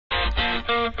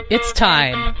It's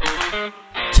time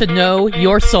to know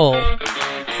your soul.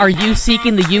 Are you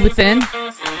seeking the you within?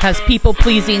 Has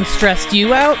people-pleasing stressed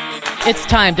you out? It's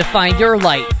time to find your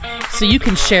light so you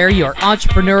can share your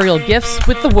entrepreneurial gifts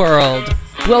with the world.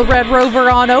 We'll Red Rover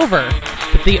on over,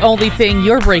 but the only thing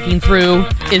you're breaking through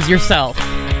is yourself.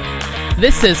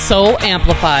 This is Soul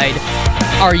Amplified.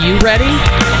 Are you ready?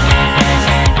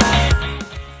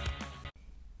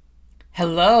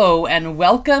 Hello, and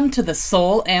welcome to the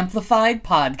Soul Amplified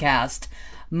podcast.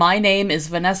 My name is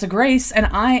Vanessa Grace, and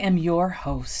I am your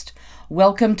host.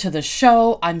 Welcome to the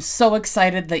show. I'm so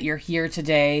excited that you're here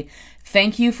today.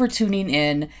 Thank you for tuning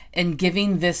in and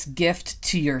giving this gift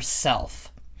to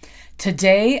yourself.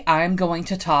 Today, I'm going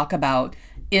to talk about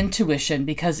intuition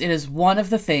because it is one of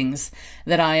the things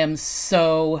that I am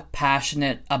so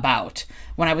passionate about.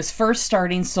 When I was first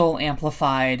starting Soul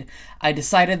Amplified, I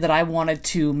decided that I wanted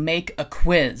to make a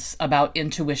quiz about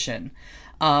intuition.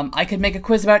 I could make a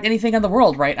quiz about anything in the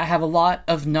world, right? I have a lot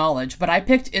of knowledge, but I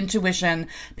picked intuition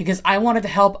because I wanted to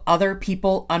help other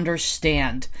people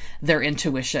understand their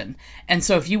intuition. And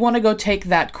so if you want to go take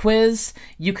that quiz,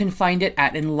 you can find it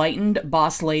at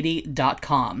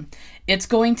enlightenedbosslady.com. It's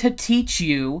going to teach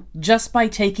you, just by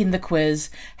taking the quiz,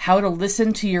 how to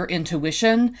listen to your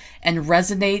intuition and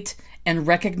resonate and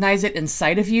recognize it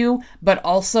inside of you, but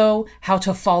also how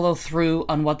to follow through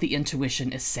on what the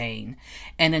intuition is saying.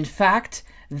 And in fact,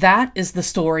 that is the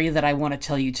story that I want to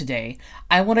tell you today.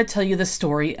 I want to tell you the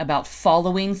story about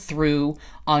following through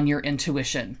on your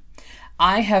intuition.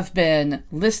 I have been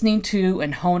listening to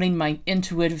and honing my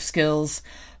intuitive skills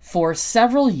for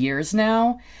several years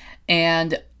now,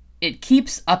 and it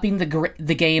keeps upping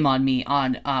the game on me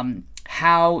on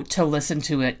how to listen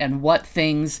to it and what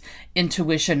things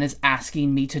intuition is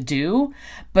asking me to do.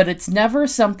 But it's never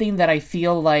something that I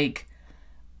feel like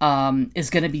is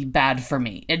going to be bad for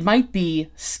me. It might be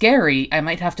scary. I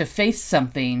might have to face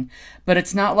something, but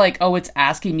it's not like, oh, it's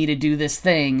asking me to do this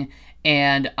thing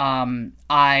and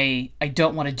I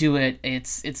don't want to do it.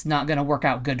 It's not going to work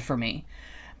out good for me.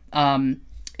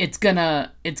 It's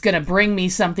gonna bring me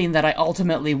something that I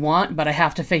ultimately want, but I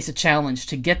have to face a challenge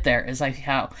to get there, is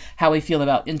how I feel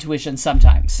about intuition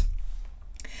sometimes.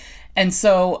 And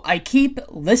so I keep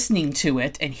listening to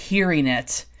it and hearing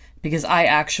it because I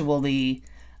actually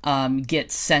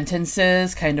get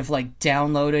sentences kind of like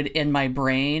downloaded in my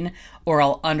brain, or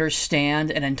I'll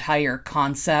understand an entire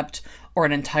concept or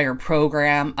an entire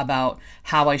program about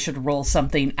how I should roll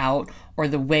something out, or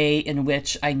the way in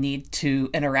which I need to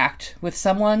interact with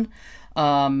someone.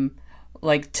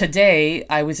 Like today,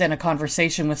 I was in a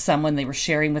conversation with someone. They were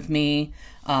sharing with me,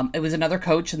 it was another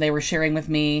coach, and they were sharing with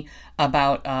me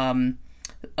about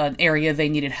an area they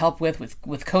needed help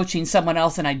with coaching someone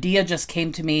else. An idea just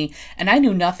came to me, and I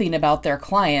knew nothing about their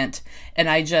client, and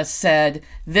I just said,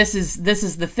 this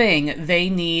is the thing. They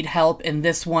need help in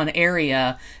this one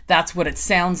area. That's what it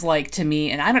sounds like to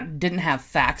me, and I didn't have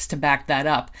facts to back that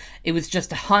up. It was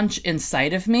just a hunch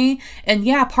inside of me, and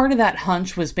yeah, part of that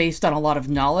hunch was based on a lot of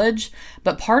knowledge,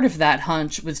 but part of that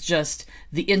hunch was just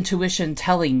the intuition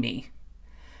telling me.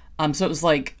 So it was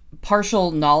like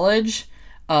partial knowledge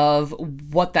of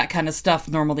what that kind of stuff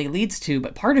normally leads to,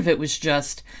 but part of it was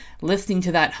just listening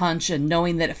to that hunch and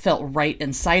knowing that it felt right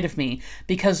inside of me.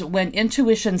 Because when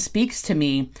intuition speaks to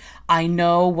me, I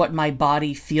know what my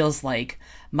body feels like.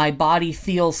 My body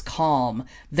feels calm.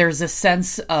 There's a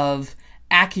sense of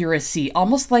accuracy,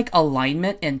 almost like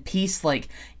alignment and peace. Like,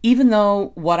 even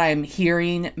though what I'm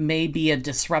hearing may be a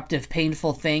disruptive,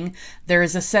 painful thing, there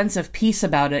is a sense of peace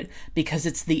about it because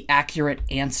it's the accurate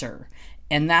answer.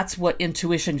 And that's what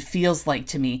intuition feels like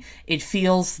to me. It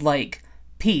feels like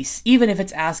peace, even if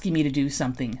it's asking me to do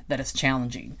something that is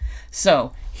challenging.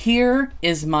 So here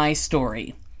is my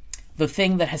story. The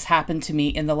thing that has happened to me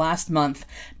in the last month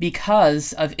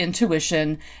because of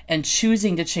intuition and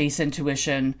choosing to chase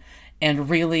intuition and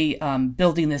really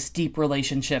building this deep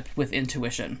relationship with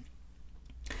intuition.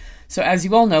 So as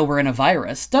you all know, we're in a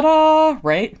virus. Ta-da!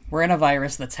 Right? We're in a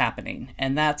virus that's happening,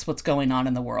 and that's what's going on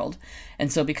in the world.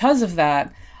 And so because of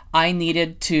that, I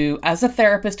needed to, as a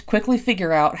therapist, quickly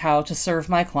figure out how to serve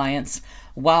my clients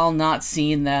while not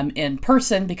seeing them in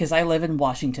person, because I live in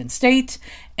Washington State,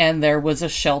 and there was a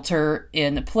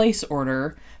shelter-in-place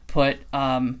order put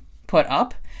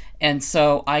up. And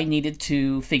so I needed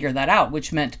to figure that out,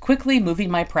 which meant quickly moving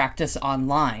my practice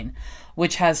online,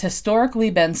 which has historically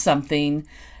been something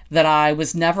that I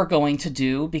was never going to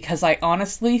do, because I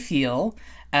honestly feel,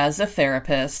 as a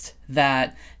therapist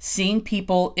that seeing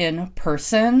people in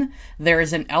person, there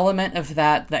is an element of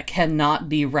that cannot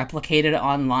be replicated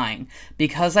online.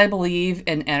 Because I believe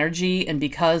in energy, and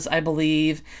because I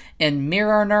believe in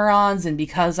mirror neurons, and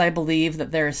because I believe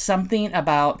that there is something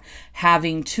about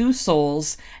having two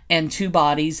souls and two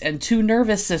bodies and two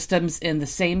nervous systems in the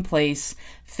same place,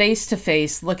 face to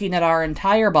face, looking at our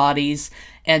entire bodies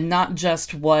and not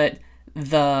just what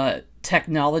the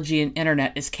technology and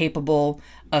internet is capable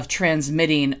of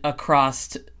transmitting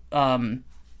across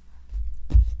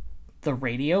the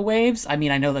radio waves. I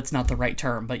mean, I know that's not the right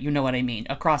term, but you know what I mean.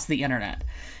 Across the internet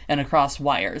and across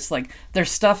wires. Like,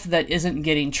 there's stuff that isn't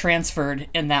getting transferred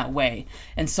in that way.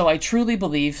 And so I truly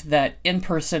believe that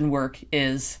in-person work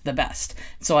is the best.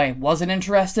 So I wasn't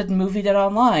interested in moving it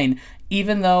online,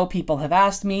 even though people have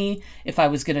asked me if I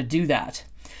was going to do that.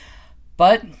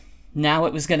 But now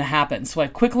it was going to happen. So I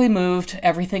quickly moved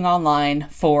everything online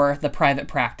for the private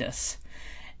practice.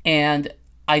 And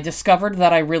I discovered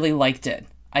that I really liked it.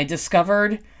 I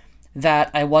discovered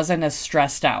that I wasn't as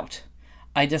stressed out.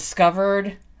 I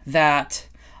discovered that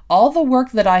all the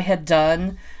work that I had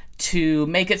done to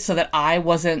make it so that I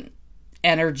wasn't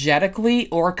energetically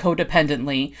or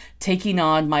codependently taking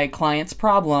on my clients'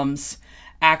 problems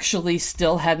actually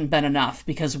still hadn't been enough,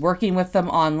 because working with them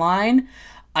online,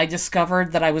 I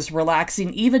discovered that I was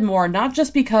relaxing even more, not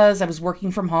just because I was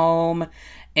working from home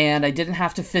and I didn't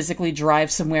have to physically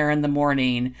drive somewhere in the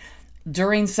morning.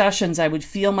 During sessions, I would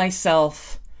feel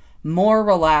myself more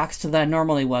relaxed than I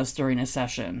normally was during a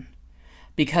session,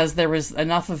 because there was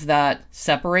enough of that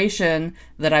separation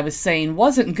that I was saying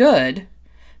wasn't good,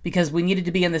 because we needed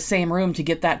to be in the same room to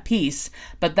get that peace.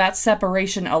 But that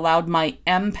separation allowed my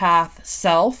empath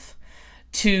self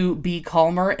to be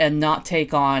calmer and not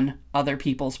take on other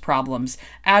people's problems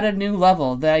at a new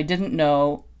level that I didn't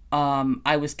know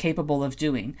I was capable of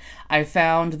doing. I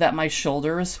found that my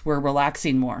shoulders were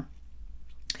relaxing more.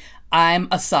 I'm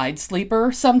a side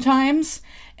sleeper sometimes,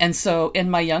 and so in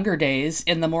my younger days,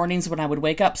 in the mornings when I would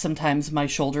wake up, sometimes my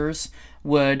shoulders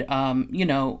would,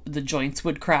 the joints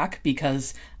would crack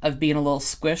because of being a little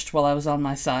squished while I was on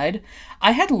my side.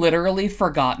 I had literally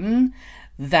forgotten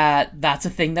that that's a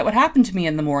thing that would happen to me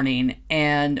in the morning.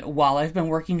 And while I've been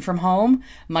working from home,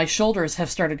 my shoulders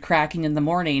have started cracking in the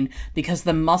morning because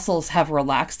the muscles have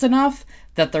relaxed enough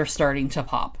that they're starting to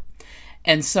pop.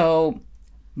 And so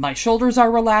my shoulders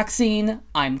are relaxing,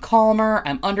 I'm calmer,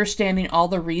 I'm understanding all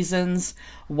the reasons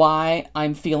why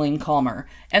I'm feeling calmer.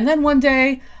 And then one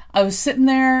day, I was sitting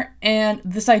there and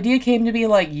this idea came to me,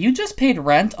 like, you just paid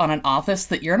rent on an office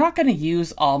that you're not going to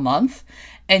use all month,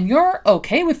 and you're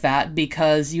okay with that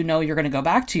because you know you're going to go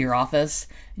back to your office,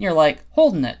 and you're like,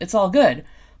 holding it, it's all good.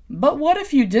 But what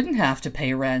if you didn't have to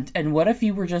pay rent, and what if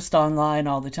you were just online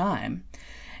all the time?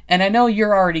 And I know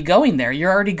you're already going there.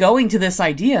 You're already going to this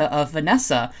idea of,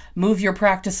 Vanessa, move your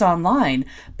practice online.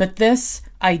 But this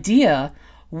idea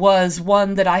was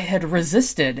one that I had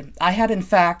resisted. I had, in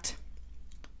fact,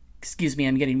 excuse me,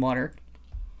 I'm getting water,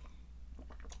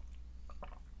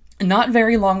 not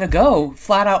very long ago,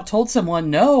 flat out told someone,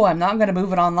 no, I'm not going to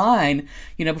move it online,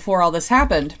 before all this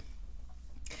happened.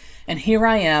 And here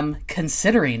I am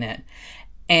considering it.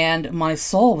 And my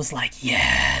soul was like,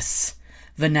 yes,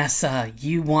 Vanessa,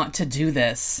 you want to do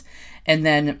this. And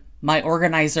then my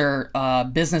organizer,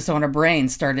 business owner brain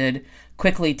started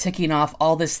quickly ticking off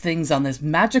all these things on this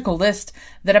magical list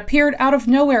that appeared out of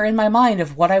nowhere in my mind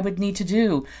of what I would need to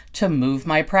do to move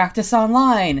my practice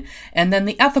online. And then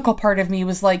the ethical part of me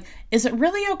was like, is it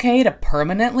really okay to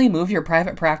permanently move your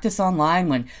private practice online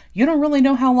when you don't really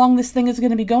know how long this thing is going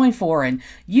to be going for, and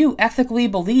you ethically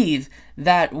believe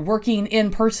that working in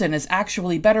person is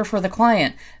actually better for the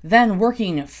client than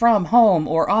working from home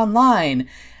or online?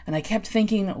 And I kept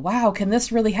thinking, wow, can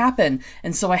this really happen?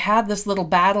 And so I had this little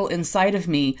battle inside of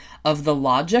me of the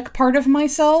logic part of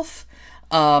myself,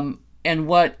 and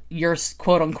what you're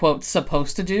quote unquote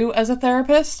supposed to do as a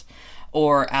therapist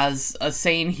or as a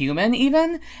sane human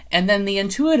even. And then the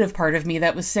intuitive part of me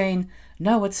that was saying,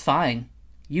 no, it's fine.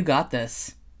 You got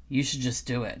this. You should just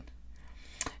do it.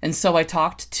 And so I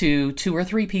talked to 2 or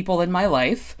 3 people in my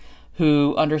life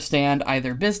who understand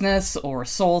either business or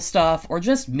soul stuff or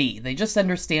just me. They just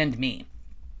understand me.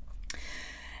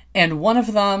 And one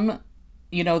of them,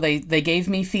 they gave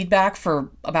me feedback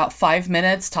for about 5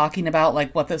 minutes talking about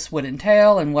like what this would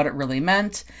entail and what it really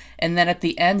meant. And then at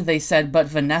the end they said, but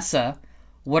Vanessa,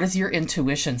 what does your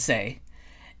intuition say?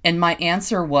 And my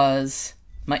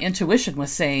intuition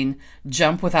was saying,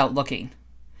 jump without looking.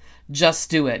 just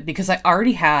do it, because I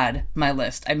already had my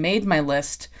list. I made my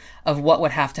list of what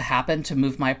would have to happen to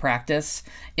move my practice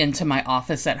into my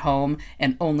office at home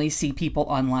and only see people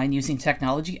online using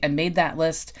technology. I made that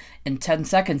list in 10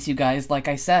 seconds, you guys, like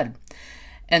I said.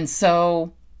 And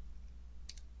so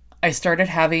I started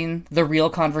having the real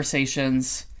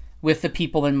conversations with the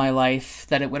people in my life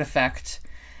that it would affect.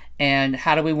 And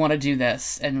how do we want to do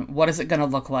this? And what is it going to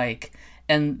look like?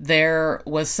 And there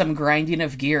was some grinding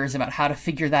of gears about how to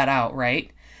figure that out,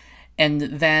 right? And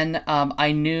then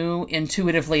I knew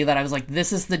intuitively that I was like,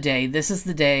 this is the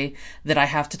day that I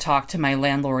have to talk to my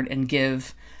landlord and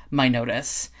give my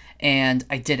notice. And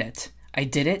I did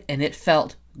it, and it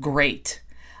felt great.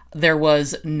 There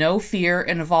was no fear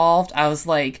involved. I was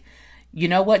like, you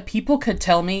know what? People could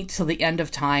tell me till the end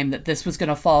of time that this was going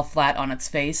to fall flat on its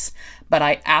face, but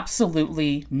I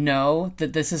absolutely know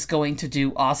that this is going to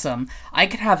do awesome. I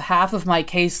could have half of my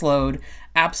caseload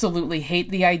absolutely hate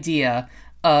the idea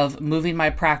of moving my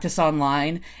practice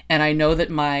online, and I know that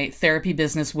my therapy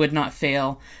business would not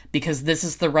fail because this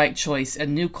is the right choice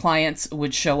and new clients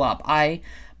would show up. I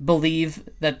believe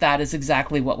that that is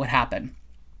exactly what would happen.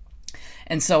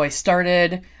 And so I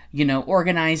started,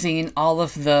 organizing all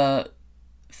of the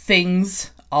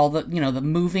things, all the, the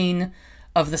moving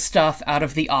of the stuff out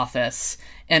of the office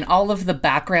and all of the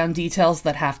background details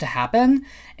that have to happen.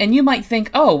 And you might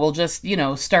think, oh, we'll just,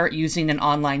 start using an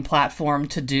online platform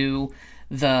to do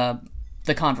the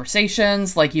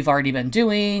conversations like you've already been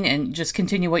doing and just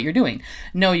continue what you're doing.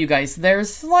 No, you guys,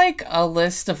 there's like a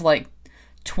list of like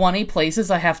 20 places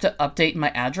I have to update my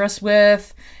address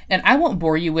with, and I won't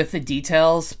bore you with the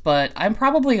details, but I'm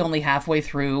probably only halfway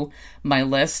through my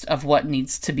list of what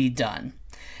needs to be done.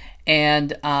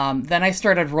 And then I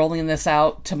started rolling this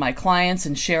out to my clients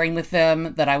and sharing with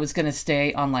them that I was going to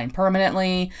stay online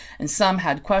permanently, and some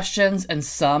had questions and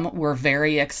some were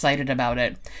very excited about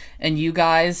it. And you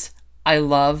guys, I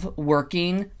love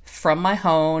working from my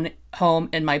home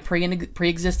in my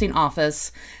pre-existing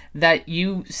office that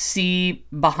you see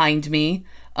behind me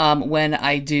when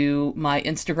I do my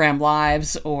Instagram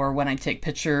lives or when I take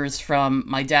pictures from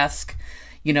my desk.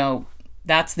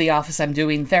 That's the office I'm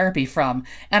doing therapy from,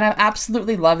 and I'm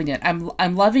absolutely loving it.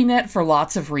 I'm loving it for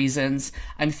lots of reasons.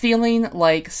 I'm feeling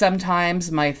like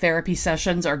sometimes my therapy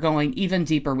sessions are going even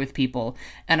deeper with people,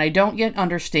 and I don't yet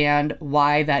understand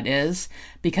why that is,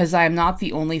 because I'm not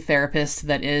the only therapist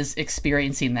that is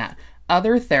experiencing that.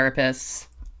 Other therapists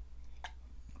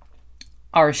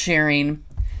are sharing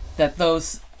that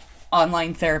those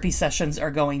online therapy sessions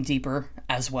are going deeper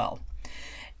as well.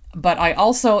 But I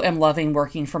also am loving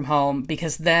working from home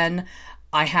because then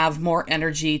I have more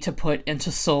energy to put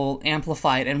into Soul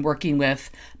Amplified and working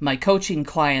with my coaching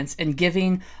clients and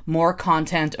giving more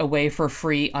content away for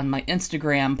free on my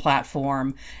Instagram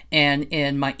platform and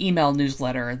in my email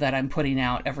newsletter that I'm putting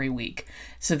out every week,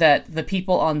 so that the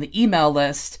people on the email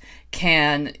list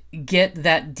can get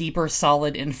that deeper,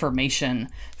 solid information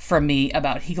from me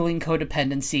about healing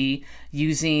codependency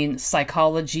using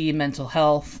psychology, mental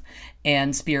health,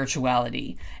 and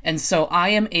spirituality. And so I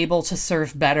am able to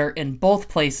serve better in both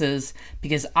places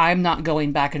because I'm not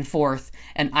going back and forth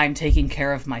and I'm taking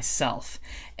care of myself.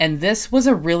 And this was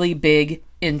a really big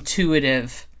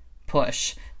intuitive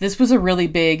push. This was a really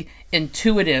big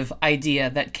intuitive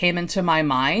idea that came into my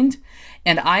mind,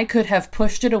 and I could have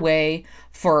pushed it away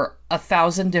for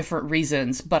 1,000 different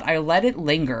reasons, but I let it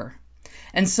linger.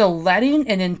 And so letting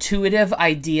an intuitive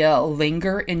idea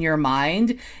linger in your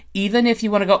mind, even if you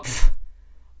want to go,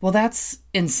 well, that's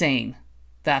insane.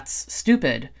 That's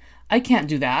stupid. I can't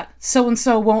do that.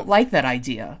 So-and-so won't like that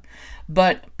idea.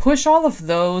 But push all of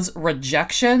those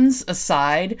rejections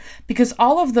aside, because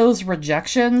all of those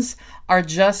rejections are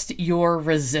just your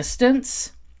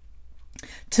resistance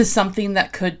to something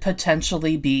that could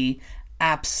potentially be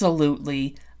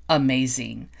absolutely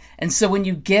amazing. And so when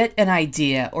you get an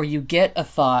idea or you get a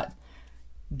thought,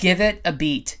 give it a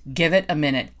beat, give it a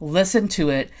minute, listen to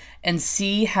it, and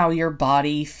see how your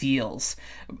body feels.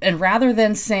 And rather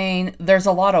than saying there's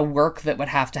a lot of work that would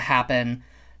have to happen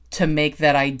to make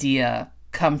that idea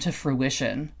come to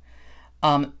fruition,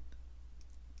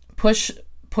 push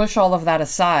all of that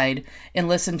aside and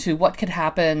listen to what could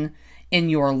happen in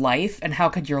your life and how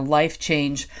could your life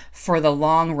change for the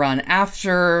long run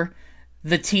after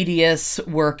the tedious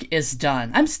work is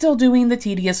done. I'm still doing the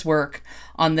tedious work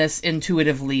on this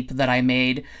intuitive leap that I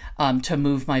made to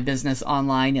move my business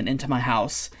online and into my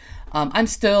house. I'm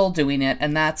still doing it,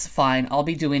 and that's fine. I'll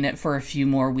be doing it for a few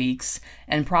more weeks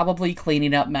and probably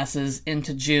cleaning up messes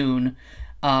into June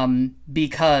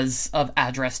because of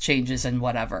address changes and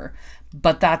whatever.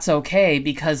 But that's okay,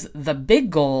 because the big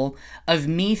goal of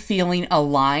me feeling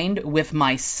aligned with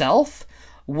myself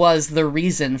was the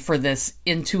reason for this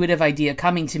intuitive idea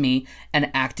coming to me and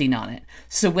acting on it.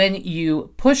 So when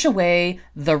you push away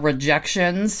the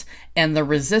rejections and the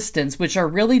resistance, which are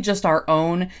really just our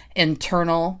own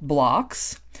internal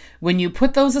blocks, when you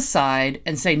put those aside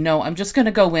and say, no, I'm just going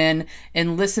to go in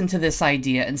and listen to this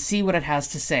idea and see what it has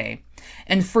to say.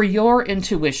 And for your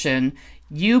intuition,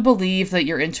 you believe that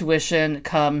your intuition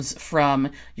comes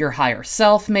from your higher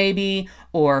self, maybe,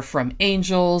 or from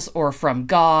angels, or from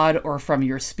God, or from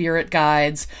your spirit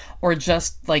guides, or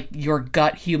just like your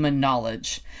gut human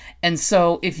knowledge. And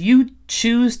so if you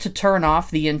choose to turn off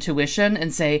the intuition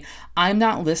and say, I'm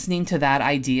not listening to that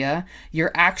idea,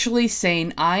 you're actually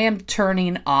saying, I am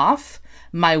turning off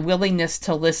my willingness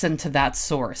to listen to that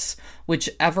source,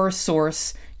 whichever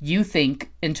source you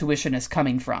think intuition is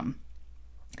coming from.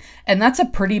 And that's a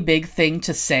pretty big thing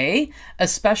to say,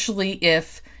 especially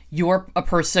if you're a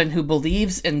person who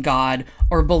believes in God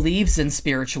or believes in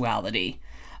spirituality.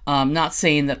 Not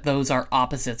saying that those are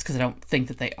opposites, because I don't think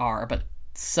that they are, but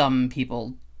some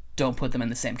people don't put them in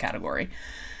the same category.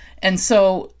 And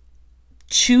so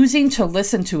choosing to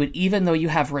listen to it, even though you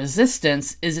have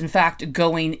resistance, is in fact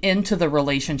going into the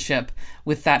relationship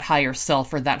with that higher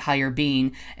self or that higher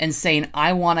being and saying,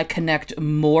 I want to connect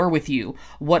more with you.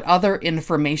 What other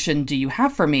information do you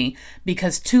have for me?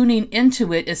 Because tuning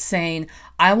into it is saying,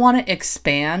 I want to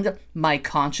expand my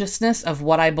consciousness of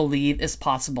what I believe is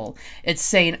possible. It's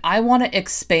saying, I want to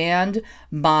expand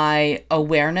my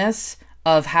awareness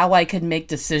of how I can make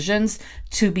decisions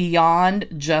to beyond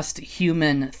just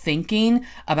human thinking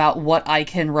about what I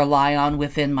can rely on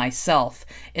within myself.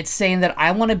 It's saying that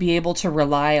I want to be able to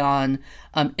rely on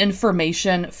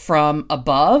information from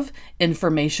above,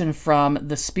 information from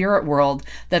the spirit world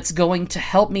that's going to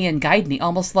help me and guide me,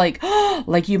 almost like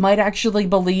you might actually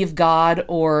believe God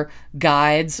or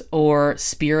guides or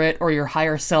spirit or your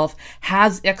higher self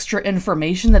has extra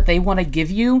information that they want to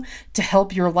give you to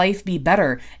help your life be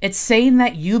better. It's saying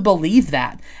that you believe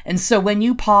that. And so when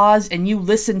you pause and you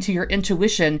listen to your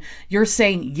intuition, you're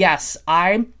saying, yes,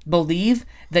 I believe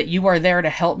that you are there to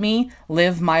help me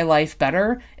live my life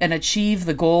better and achieve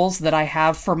the goals that I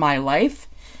have for my life.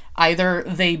 Either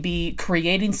they be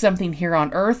creating something here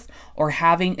on earth or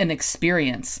having an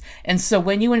experience. And so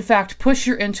when you in fact push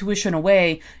your intuition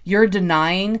away, you're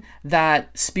denying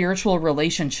that spiritual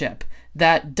relationship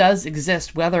that does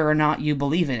exist whether or not you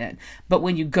believe in it. But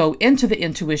when you go into the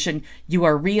intuition, you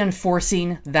are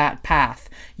reinforcing that path.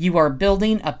 You are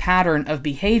building a pattern of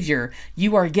behavior.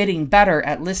 You are getting better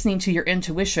at listening to your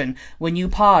intuition when you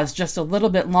pause just a little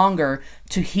bit longer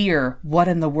to hear what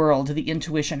in the world the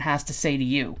intuition has to say to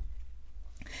you.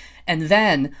 And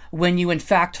then when you in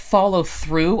fact follow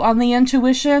through on the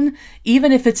intuition,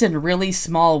 even if it's in really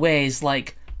small ways,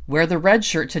 like wear the red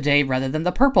shirt today rather than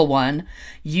the purple one,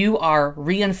 you are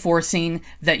reinforcing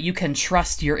that you can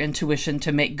trust your intuition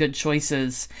to make good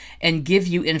choices and give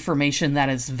you information that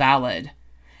is valid.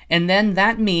 And then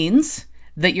that means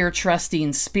that you're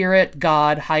trusting spirit,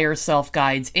 God, higher self,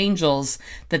 guides, angels,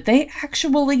 that they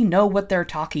actually know what they're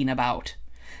talking about.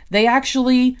 They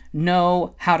actually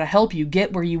know how to help you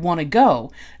get where you want to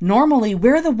go. Normally,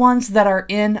 we're the ones that are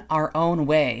in our own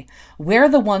way. We're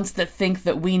the ones that think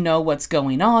that we know what's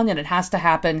going on and it has to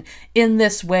happen in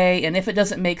this way. And if it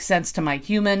doesn't make sense to my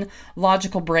human,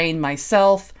 logical brain,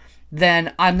 myself,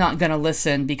 then I'm not going to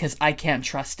listen because I can't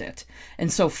trust it.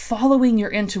 And so following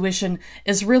your intuition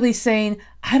is really saying,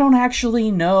 I don't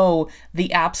actually know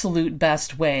the absolute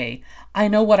best way. I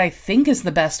know what I think is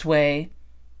the best way.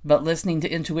 But listening to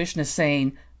intuition is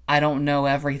saying, I don't know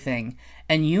everything.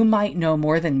 And you might know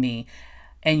more than me.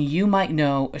 And you might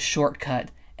know a shortcut.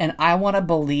 And I want to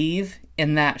believe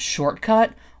in that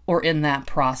shortcut or in that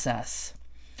process.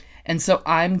 And so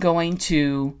I'm going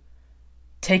to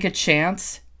take a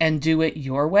chance and do it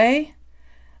your way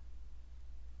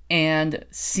and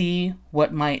see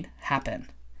what might happen.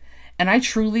 And I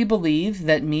truly believe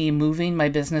that me moving my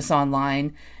business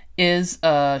online is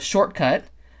a shortcut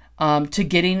to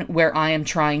getting where I am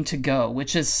trying to go,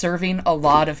 which is serving a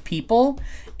lot of people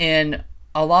in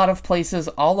a lot of places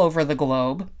all over the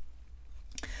globe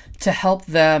to help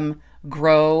them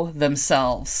grow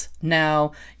themselves.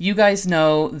 Now, you guys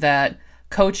know that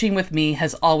coaching with me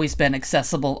has always been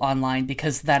accessible online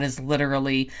because that is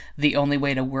literally the only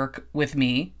way to work with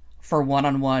me for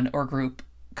one-on-one or group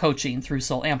coaching through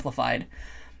Soul Amplified.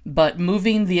 But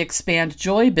moving the Expand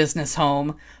Joy business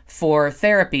home for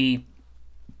therapy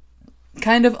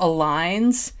kind of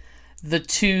aligns the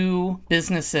two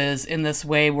businesses in this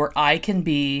way where I can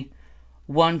be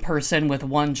one person with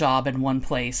one job in one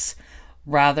place,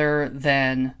 rather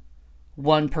than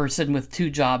one person with 2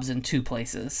 jobs in 2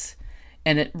 places.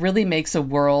 And it really makes a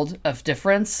world of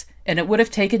difference. And it would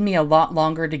have taken me a lot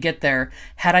longer to get there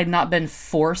had I not been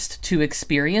forced to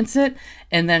experience it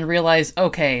and then realize,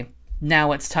 okay,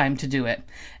 now it's time to do it.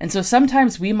 And so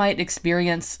sometimes we might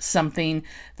experience something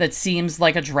that seems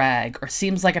like a drag or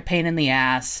seems like a pain in the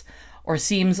ass or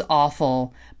seems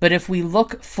awful. But if we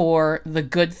look for the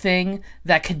good thing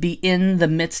that could be in the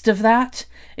midst of that,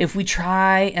 if we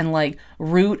try and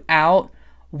root out,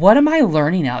 what am I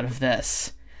learning out of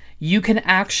this? You can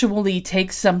actually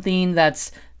take something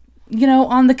that's,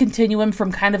 on the continuum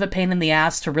from kind of a pain in the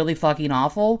ass to really fucking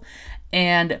awful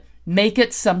and make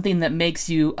it something that makes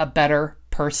you a better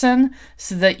person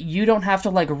so that you don't have to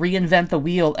reinvent the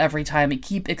wheel every time and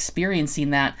keep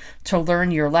experiencing that to learn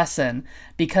your lesson.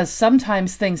 Because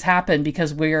sometimes things happen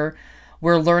because we're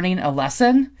learning a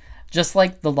lesson. Just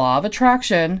like the law of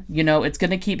attraction, it's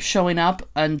going to keep showing up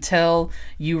until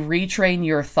you retrain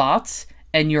your thoughts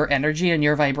and your energy and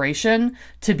your vibration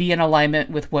to be in alignment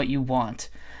with what you want.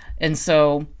 And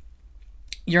so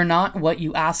you're not what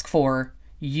you ask for,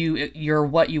 you're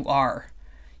what you are.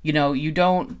 You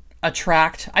don't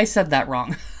attract, I said that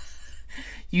wrong.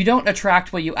 You don't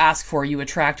attract what you ask for, you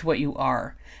attract what you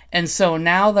are. And so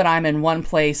now that I'm in one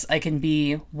place, I can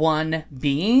be one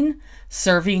being,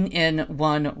 serving in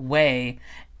one way,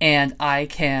 and I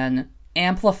can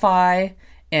amplify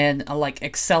and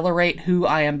accelerate who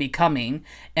I am becoming.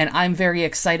 And I'm very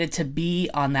excited to be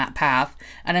on that path.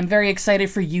 And I'm very excited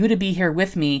for you to be here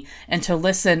with me and to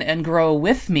listen and grow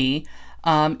with me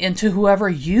into whoever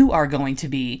you are going to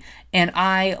be. And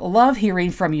I love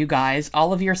hearing from you guys,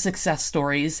 all of your success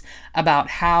stories about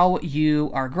how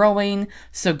you are growing.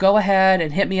 So go ahead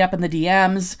and hit me up in the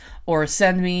DMs or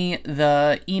send me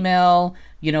the email,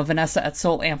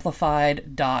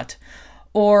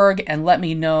 vanessa@soulamplified.org, and let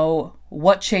me know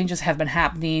what changes have been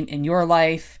happening in your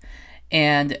life.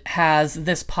 And has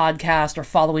this podcast or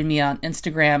following me on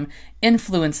Instagram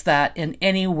influenced that in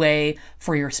any way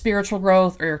for your spiritual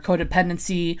growth or your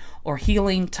codependency or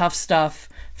healing tough stuff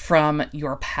from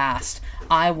your past?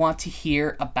 I want to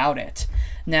hear about it.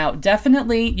 Now,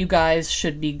 definitely you guys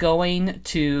should be going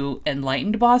to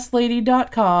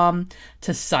enlightenedbosslady.com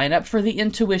to sign up for the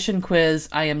intuition quiz.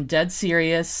 I am dead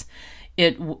serious.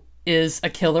 It is a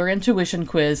killer intuition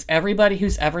quiz. Everybody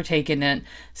who's ever taken it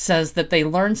says that they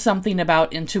learned something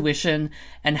about intuition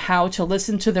and how to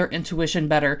listen to their intuition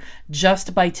better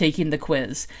just by taking the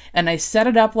quiz. And I set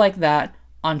it up like that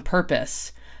on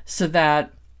purpose so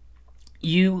that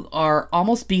you are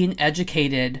almost being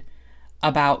educated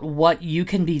about what you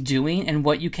can be doing and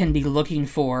what you can be looking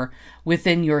for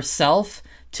within yourself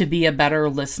to be a better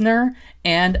listener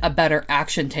and a better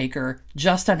action taker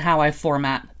just on how I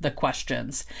format the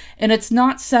questions. And it's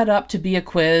not set up to be a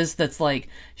quiz that's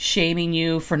shaming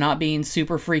you for not being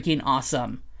super freaking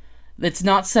awesome. It's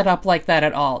not set up like that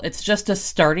at all. It's just a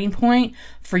starting point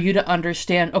for you to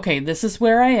understand, okay, this is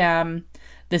where I am.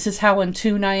 This is how in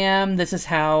tune I am. This is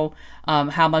how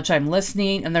much I'm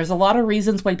listening. And there's a lot of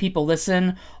reasons why people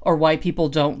listen or why people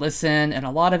don't listen. And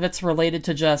a lot of it's related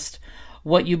to just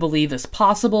what you believe is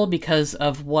possible because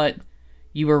of what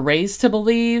you were raised to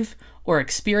believe or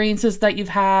experiences that you've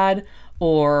had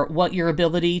or what your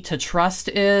ability to trust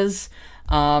is.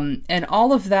 And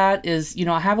all of that is,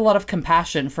 I have a lot of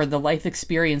compassion for the life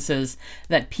experiences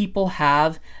that people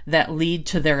have that lead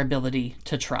to their ability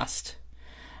to trust.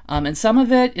 And some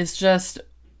of it is just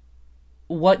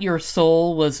what your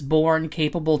soul was born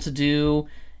capable to do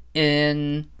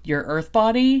in your earth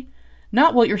body.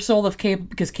 Not what your soul is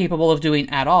capable of doing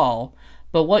at all,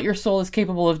 but what your soul is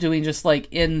capable of doing just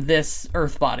in this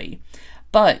earth body.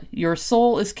 But your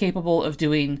soul is capable of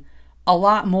doing a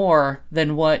lot more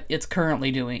than what it's currently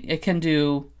doing. It can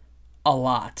do a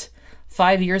lot.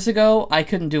 5 years ago, I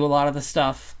couldn't do a lot of the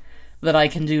stuff that I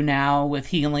can do now with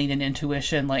healing and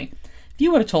intuition. If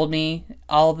you would have told me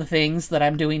all the things that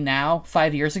I'm doing now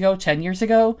 5 years ago, 10 years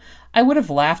ago, I would have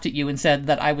laughed at you and said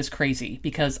that I was crazy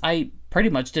because I pretty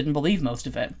much didn't believe most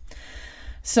of it.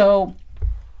 So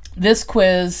this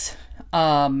quiz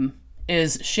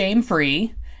is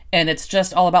shame-free, and it's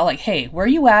just all about hey, where are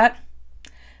you at?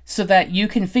 So that you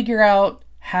can figure out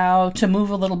how to move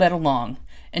a little bit along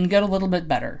and get a little bit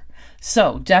better.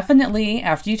 So definitely,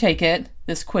 after you take it,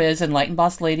 this quiz,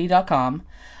 enlightenedbosslady.com,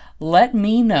 let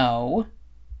me know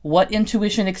what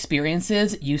intuition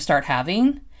experiences you start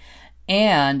having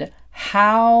and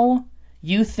how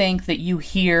you think that you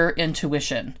hear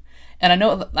intuition. And I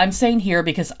know I'm saying hear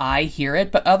because I hear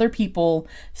it, but other people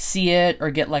see it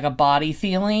or get like a body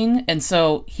feeling. And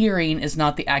so hearing is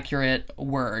not the accurate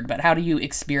word, but how do you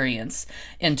experience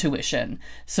intuition?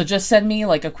 So just send me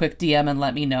like a quick DM and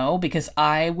let me know, because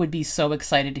I would be so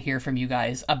excited to hear from you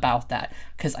guys about that,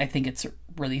 because I think it's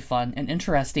really fun and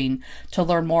interesting to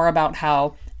learn more about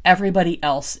how everybody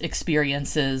else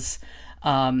experiences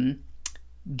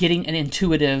getting an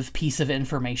intuitive piece of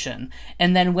information.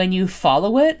 And then when you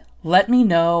follow it, let me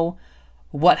know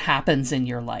what happens in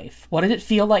your life. What did it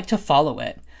feel like to follow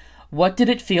it? What did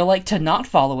it feel like to not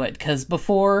follow it? Because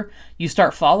before you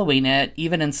start following it,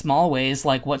 even in small ways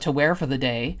like what to wear for the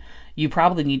day, you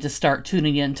probably need to start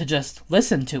tuning in to just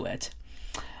listen to it.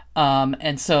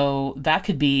 And so that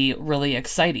could be really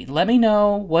exciting. Let me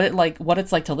know what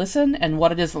it's like to listen and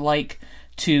what it is like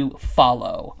to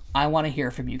follow. I want to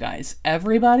hear from you guys.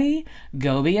 Everybody,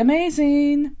 go be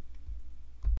amazing.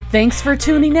 Thanks for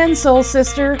tuning in, Soul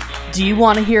Sister. Do you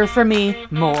want to hear from me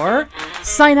more?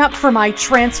 Sign up for my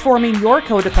Transforming Your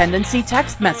Codependency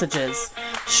text messages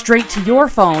straight to your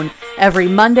phone every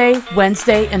Monday,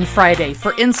 Wednesday, and Friday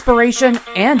for inspiration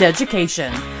and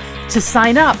education. To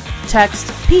sign up, text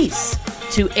PEACE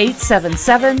to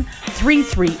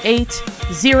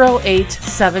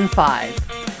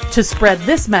 877-338-0875. To spread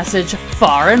this message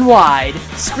far and wide,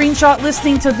 screenshot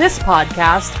listening to this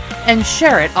podcast and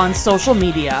share it on social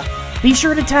media. Be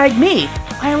sure to tag me.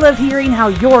 I love hearing how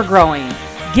you're growing.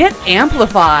 Get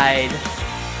amplified.